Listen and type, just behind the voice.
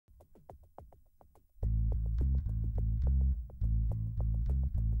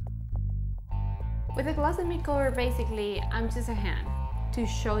With a closet makeover, basically, I'm just a hand to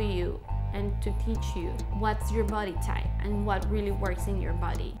show you and to teach you what's your body type and what really works in your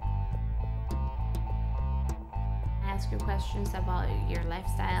body. Ask you questions about your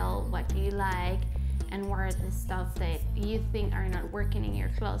lifestyle, what do you like, and what are the stuff that you think are not working in your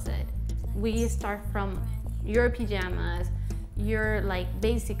closet. We start from your pajamas, your like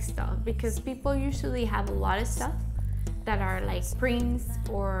basic stuff, because people usually have a lot of stuff that are like prints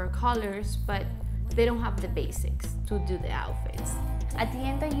or colors, but they don't have the basics to do the outfits. At the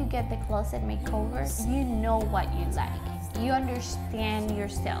end that you get the closet makeover, you know what you like. You understand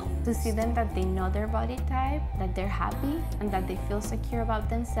yourself. To see them that they know their body type, that they're happy, and that they feel secure about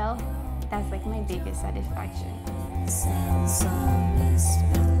themselves, that's like my biggest satisfaction.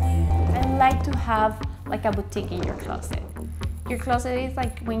 I like to have like a boutique in your closet. Your closet is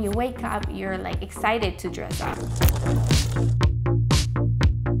like when you wake up, you're like excited to dress up.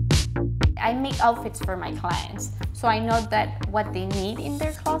 I make outfits for my clients, so I know that what they need in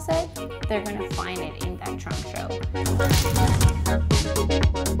their closet, they're gonna find it in that trunk show.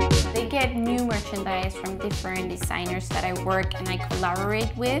 They get new merchandise from different designers that I work and I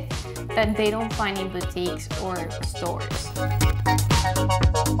collaborate with that they don't find in boutiques or stores.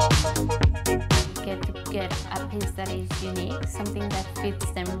 Get to get a piece that is unique, something that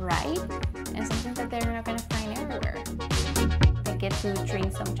fits them right, and something that they're not gonna find everywhere. Get to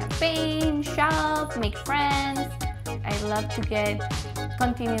drink some champagne, shop, make friends. I love to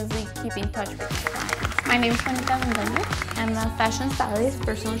continuously keep in touch with my clients. My name is Christina Aguilera. I'm a fashion stylist,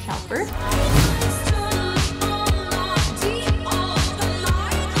 personal shopper.